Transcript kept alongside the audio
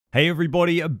Hey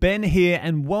everybody, Ben here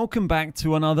and welcome back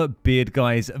to another Beard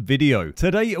Guys video.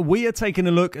 Today we are taking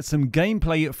a look at some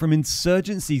gameplay from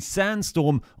Insurgency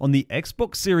Sandstorm on the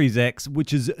Xbox Series X,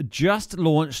 which has just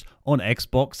launched on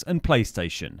Xbox and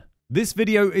PlayStation. This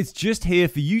video is just here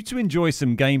for you to enjoy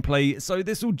some gameplay, so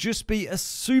this will just be a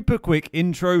super quick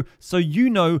intro so you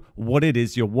know what it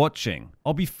is you're watching.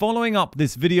 I'll be following up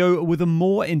this video with a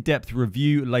more in-depth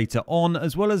review later on,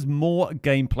 as well as more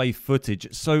gameplay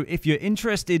footage. So if you're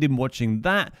interested in watching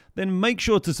that, then make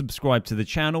sure to subscribe to the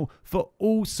channel for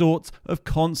all sorts of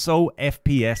console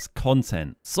FPS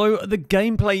content. So the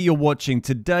gameplay you're watching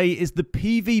today is the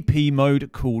PvP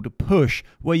mode called Push,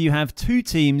 where you have two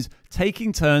teams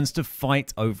taking turns to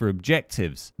fight over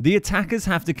objectives. The attackers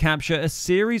have to capture a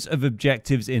series of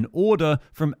objectives in order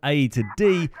from A to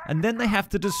D, and then they have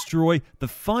to destroy the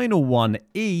final one,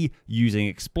 E, using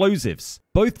explosives.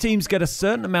 Both teams get a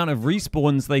certain amount of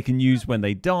respawns they can use when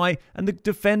they die, and the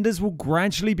defenders will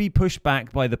gradually be pushed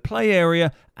back by the play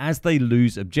area as they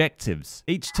lose objectives.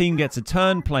 Each team gets a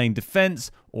turn playing defense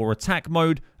or attack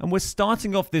mode, and we're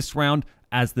starting off this round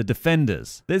as the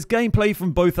defenders. There's gameplay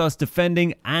from both us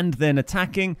defending and then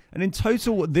attacking, and in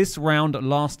total this round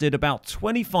lasted about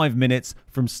 25 minutes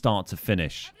from start to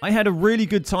finish. I had a really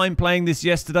good time playing this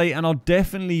yesterday, and I'll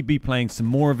definitely be playing some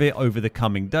more of it over the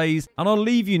coming days, and I'll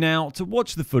leave you now to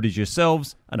watch the footage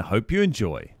yourselves, and I hope you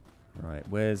enjoy. Right,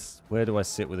 where do I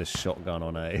sit with a shotgun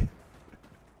on A?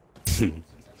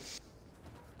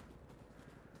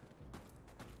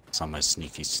 Somewhere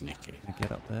sneaky.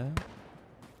 Get up there.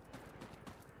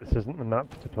 This isn't the map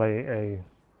to play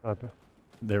a...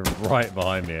 They're right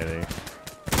behind me, I think.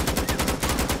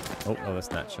 Oh, that's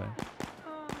Nacho.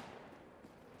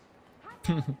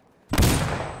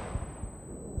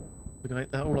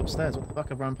 They're all upstairs. What the fuck?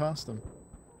 I've run past them.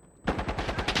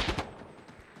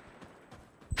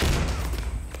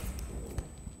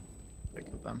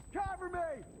 Pick with them. Cover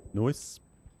me! Nice.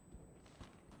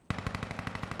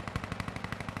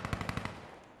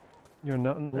 You're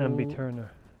not an Ambi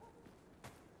Turner.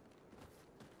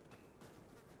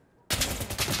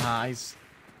 Ah, he's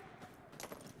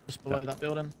just below that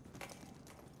building.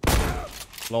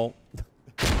 Lol.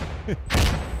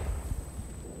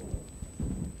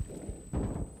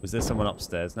 Was there someone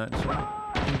upstairs,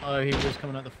 Nacho? No, he was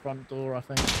coming out the front door, I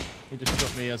think. He just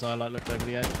shot me as I looked over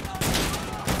the edge.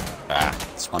 Ah,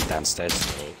 there's one downstairs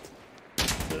to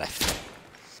the left.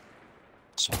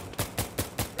 So,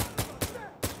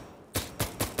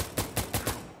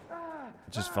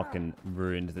 Just fucking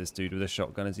ruined this dude with a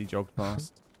shotgun as he jogged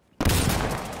past.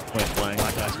 Point blank.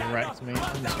 That guy's wrecked me.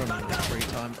 I'm just running this free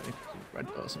time, but he's red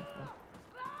dot or something.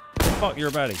 Fuck, you're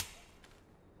a baddie.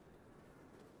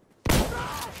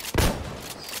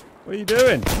 What are you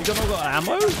doing? You not got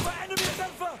ammo?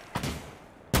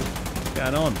 What's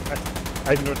going on?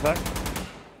 I didn't attack.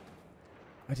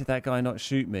 Why did that guy not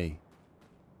shoot me?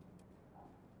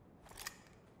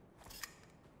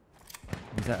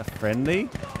 Was that a friendly?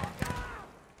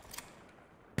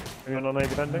 Anyone on A Oh,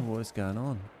 defending? what is going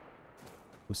on?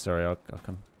 Oh, sorry, I'll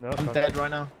come. No, I'm dead right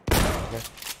now. Okay.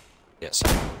 yes.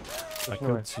 I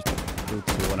killed two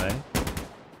on A.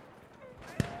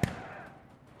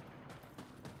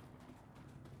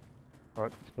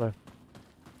 Alright, let's play.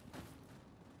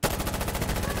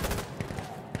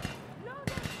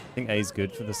 I think A's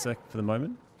good for the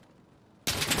moment.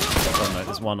 Oh no,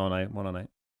 there's one on A.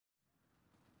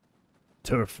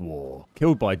 Turf War.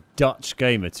 Killed by Dutch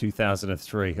Gamer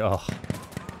 2003. Oh,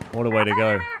 what a way to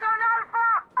go.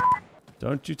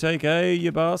 Don't you take A,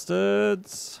 you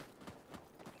bastards.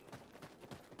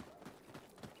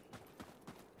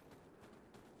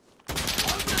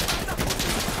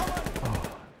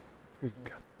 Good.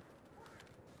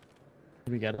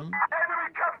 Did we get him?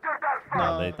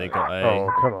 No, they got A.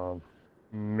 Oh, come on.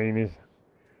 Meanies.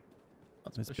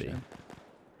 That's Let's a be. shame.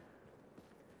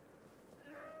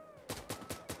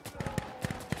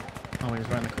 Oh, he's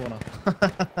around the corner.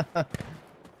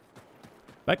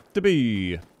 Back to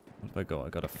B. What have I got? I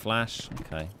got a flash.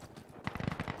 Okay.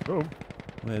 Oh.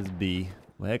 Where's B?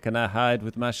 Where can I hide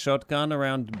with my shotgun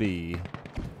around B?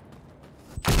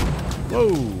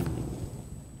 Whoa!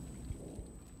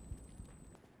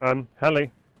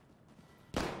 Heli.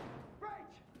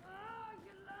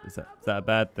 Is that a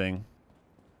bad thing?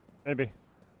 Maybe.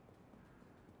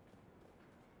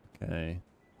 Okay.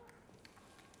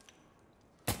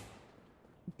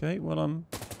 Okay, well I'm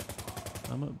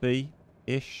at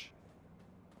B-ish.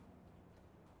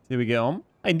 See how we get on.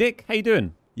 Hey Nick, how you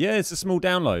doing? Yeah, it's a small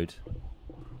download.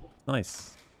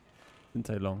 Nice. Didn't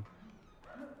take long.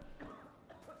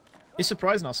 It's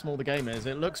surprising how small the game is.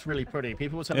 It looks really pretty.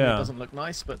 People will tell me it doesn't look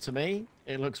nice, but to me,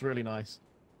 it looks really nice.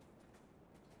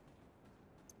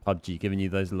 PUBG giving you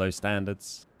those low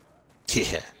standards.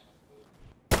 Yeah.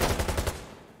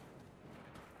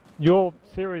 Your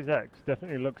Series X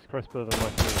definitely looks crisper than my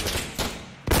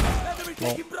Series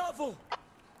X. Well,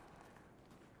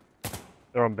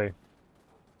 they're on B.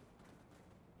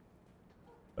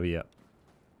 Oh, yeah.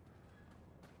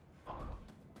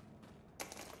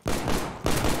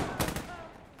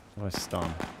 Nice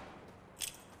stun.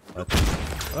 Oh.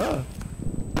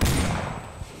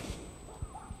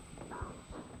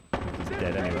 He's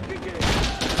dead anyway.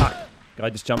 Fuck. Guy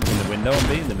just jumped in the window on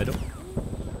B in the middle.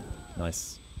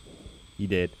 Nice. He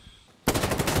did.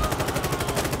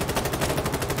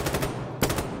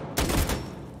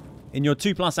 In your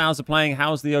 2+ hours of playing,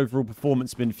 how's the overall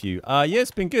performance been for you? Yeah, it's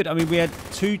been good. I mean, we had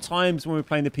 2 times when we were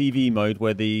playing the PvE mode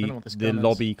where the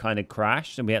lobby kind of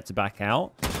crashed and we had to back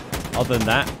out. Other than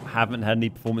that, haven't had any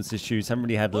performance issues. Haven't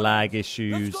really had lag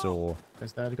issues or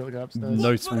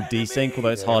noticeable desync, although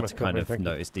it's hard to kind of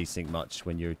notice desync much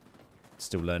when you're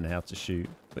still learning how to shoot.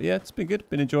 But yeah, it's been good.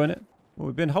 Been enjoying it. Well,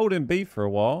 we've been holding B for a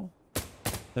while.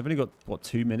 They've only got, what,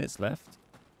 2 minutes left?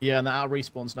 Yeah, and they're out of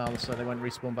respawns now, so they won't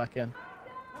respawn back in.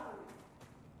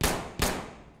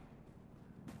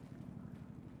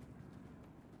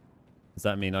 Does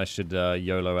that mean I should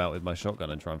YOLO out with my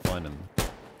shotgun and try and find them?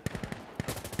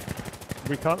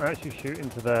 We can't actually shoot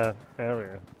into their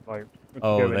area. Like,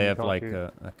 oh, they have like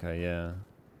a... Okay, yeah.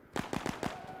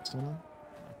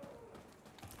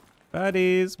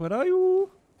 Baddies, where are you?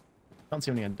 Can't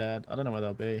see any undead. I don't know where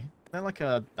they'll be. They're like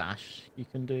a dash you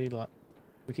can do. Like,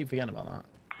 we keep forgetting about that.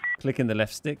 Clicking the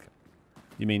left stick?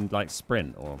 You mean like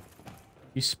sprint or...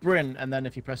 You sprint, and then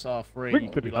if you press R3, you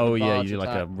can do like oh a yeah, you do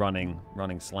attack. like a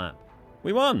running slap.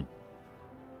 We won!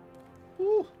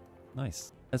 Woo.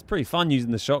 Nice. It's pretty fun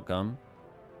using the shotgun.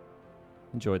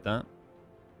 Enjoyed that.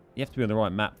 You have to be on the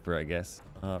right map for it, I guess.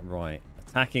 Right.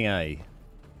 Attacking A.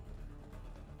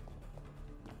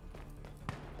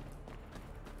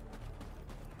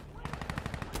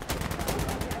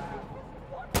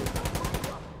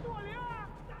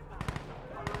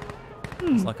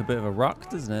 It's like a bit of a ruck,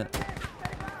 doesn't it?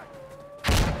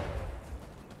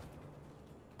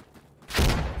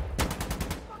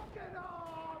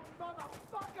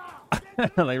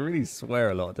 They really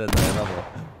swear a lot, don't they? I love it.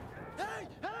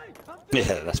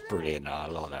 Yeah, that's brilliant. I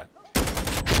love that.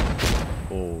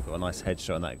 Oh, got a nice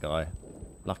headshot on that guy.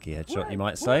 Lucky headshot, you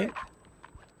might say.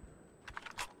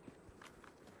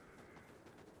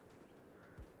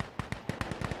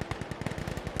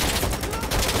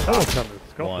 Oh,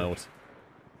 wild.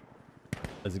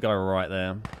 There's a guy right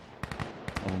there.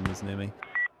 Someone was near me.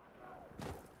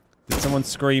 Did someone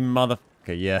scream motherfucker?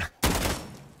 Yeah.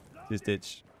 Just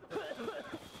ditch.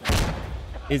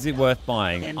 Is it worth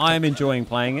buying? I am enjoying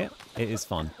playing it. It is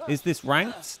fun. Is this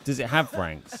ranked? Does it have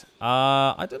ranks?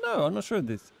 I don't know. I'm not sure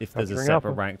if there's a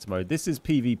separate ranked mode. This is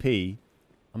PvP.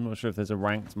 I'm not sure if there's a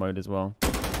ranked mode as well.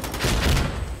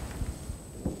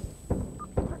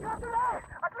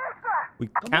 We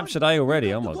captured A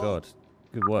already. Oh my god.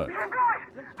 Good work.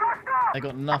 They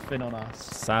got nothing on us.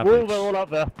 Savage. Whoa, they're all up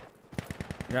there.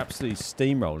 You're absolutely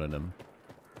steamrolling them.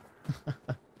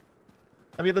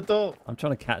 Have you the door? I'm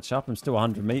trying to catch up. I'm still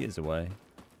 100 meters away.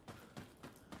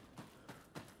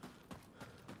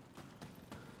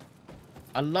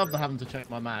 I love having to check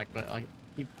my mag, but I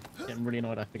keep getting really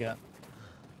annoyed I forget.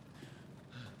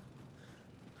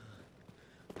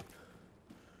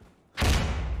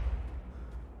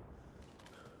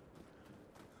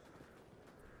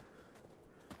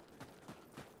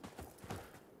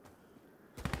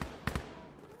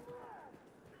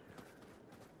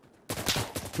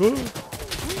 Whoa.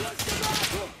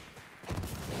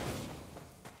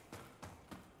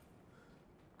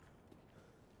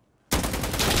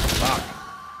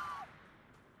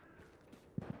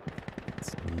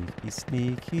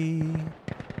 Sneaky,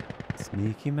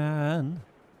 sneaky man.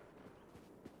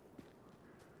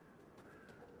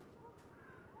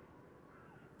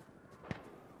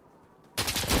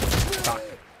 Fuck.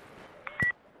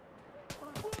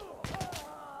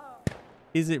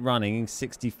 Is it running in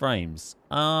 60 frames?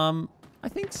 I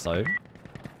think so.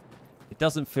 It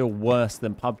doesn't feel worse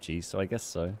than PUBG, so I guess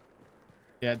so.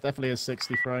 Yeah, it definitely is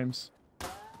 60 frames.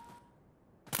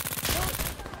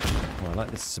 Oh, I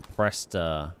like this suppressed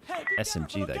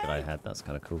SMG that guy had. That's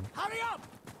kind of cool.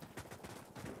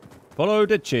 Follow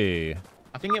Ditchy.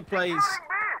 I think it plays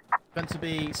meant to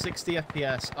be 60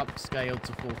 FPS upscaled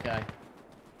to 4K.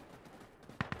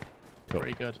 Cool.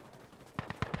 Pretty good.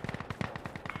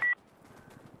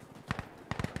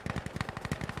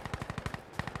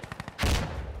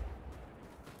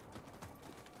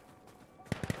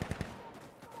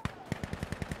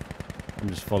 I'm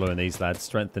just following these lads.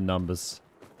 Strength in numbers.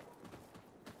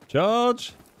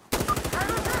 Charge!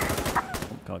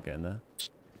 Can't get in there.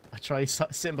 I try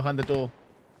sitting behind the door.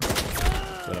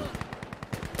 Got him.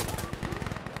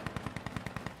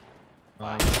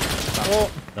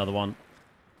 Oh, Another one.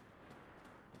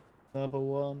 another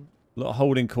one. A lot of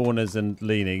holding corners and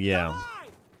leaning, yeah.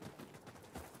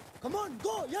 Come on,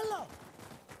 go, yalla!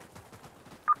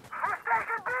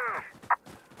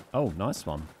 Oh, nice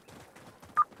one.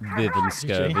 Viv and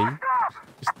Scurvy.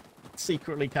 Just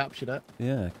secretly captured it.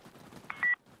 Yeah.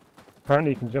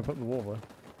 Apparently you can jump up the wall, though.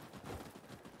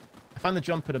 I find the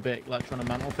jumping a bit, like trying to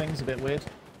mantle things, a bit weird.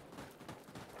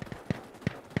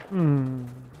 Hmm.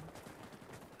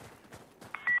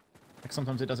 Like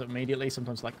sometimes it does it immediately,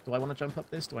 sometimes like, do I want to jump up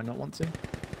this? Do I not want to?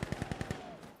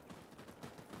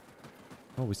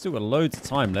 Oh, we still got loads of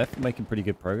time left. Making pretty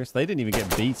good progress. They didn't even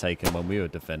get B taken when we were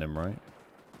defending, right?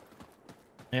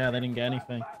 Yeah, they didn't get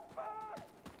anything.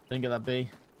 They didn't get that B.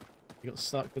 They got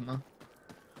stuck, didn't they?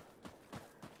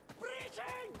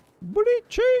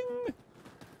 Breaching!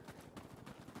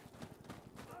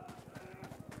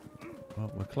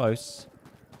 Well, we're close.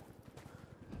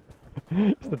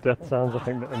 It's the death sounds, I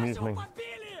think, that amuse me.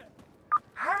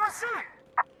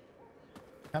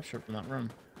 Capture it from that room.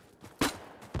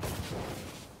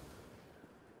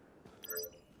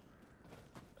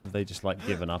 Have they just like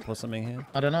given up or something here?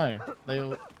 I don't know. They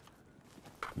all...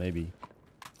 Maybe.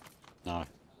 No.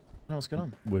 know what's going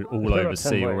on. We're all They're over at 10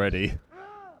 C waves. already.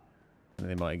 And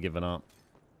they might have given up.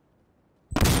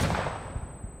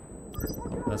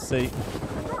 Let's see.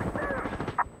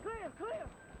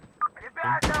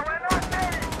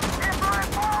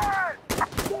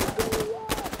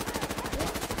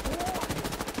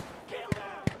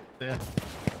 Yeah.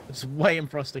 Just waiting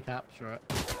for us to capture it,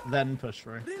 then push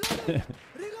through.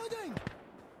 Reloading!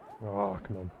 Oh,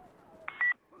 come on.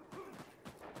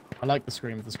 I like the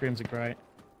screams. The screams are great.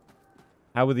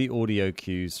 How were the audio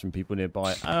cues from people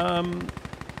nearby?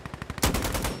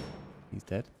 He's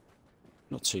dead.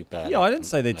 Not too bad. Yeah, I didn't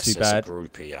say they're too Unless there's bad. a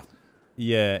group here.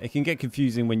 Yeah, it can get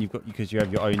confusing when you've got because you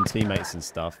have your own teammates and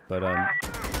stuff. But I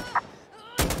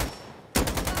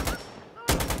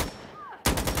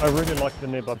really like the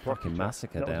nearby proxy fucking chat.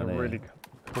 massacre That was down a here. really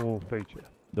cool feature.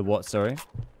 The what? Sorry.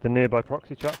 The nearby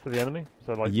proxy chat for the enemy.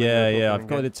 So like. Yeah, when you're yeah. talking I've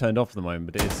got and it turned off at the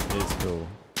moment, but it is cool.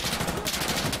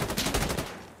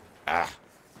 Ah.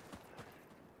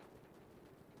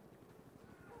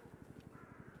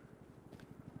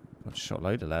 I've shot a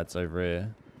load of lads over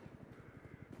here.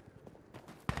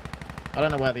 I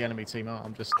don't know where the enemy team are.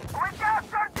 I'm just...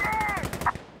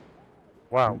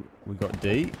 Wow. We got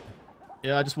D.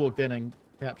 Yeah, I just walked in and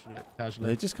captured it They're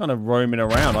casually. just kind of roaming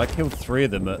around. I killed 3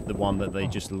 of them at the one that they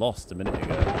just lost a minute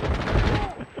ago.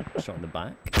 Shot in the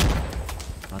back.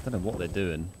 I don't know what they're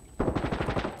doing.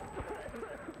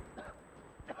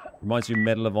 Reminds you of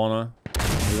Medal of Honor.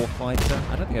 Warfighter.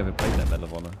 I don't think I ever played that Medal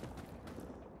of Honor.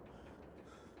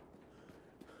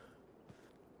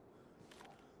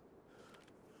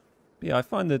 Yeah, I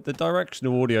find that the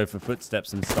directional audio for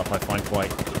footsteps and stuff I find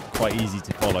quite easy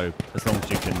to follow, as long as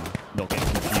you can not get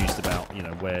confused about, you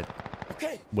know,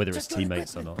 Okay, whether it's just gonna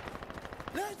teammates get or not.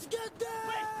 Let's get them!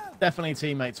 Definitely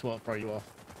teammates will throw you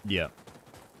off. Yeah.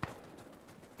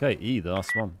 Okay, E, the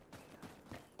last one.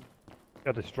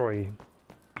 Gotta destroy.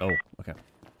 Oh, okay.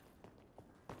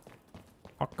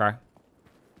 Okay.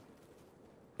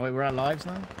 Oh, wait, we're at lives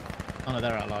now? Oh no,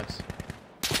 they're at lives.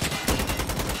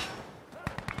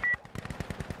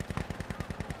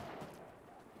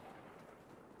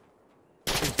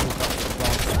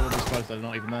 They're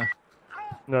not even there.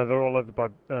 No, they're all over by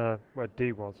where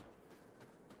D was.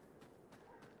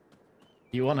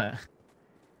 You want it?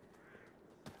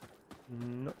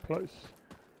 Not close.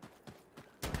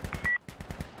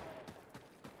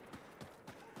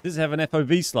 Does it have an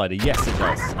FOV slider? Yes, it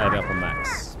does. I had it up on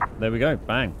max. There we go.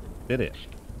 Bang. Did it.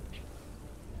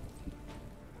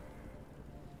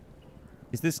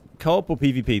 Is this co-op or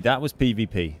PvP? That was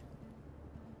PvP.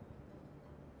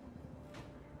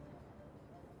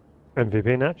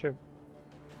 MVP Nacho.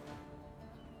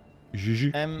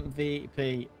 Juju.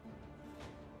 MVP.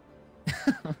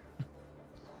 Oh,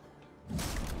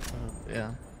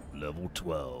 yeah. Level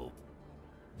 12.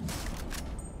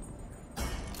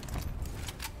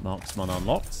 Marksman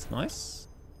unlocked. Nice.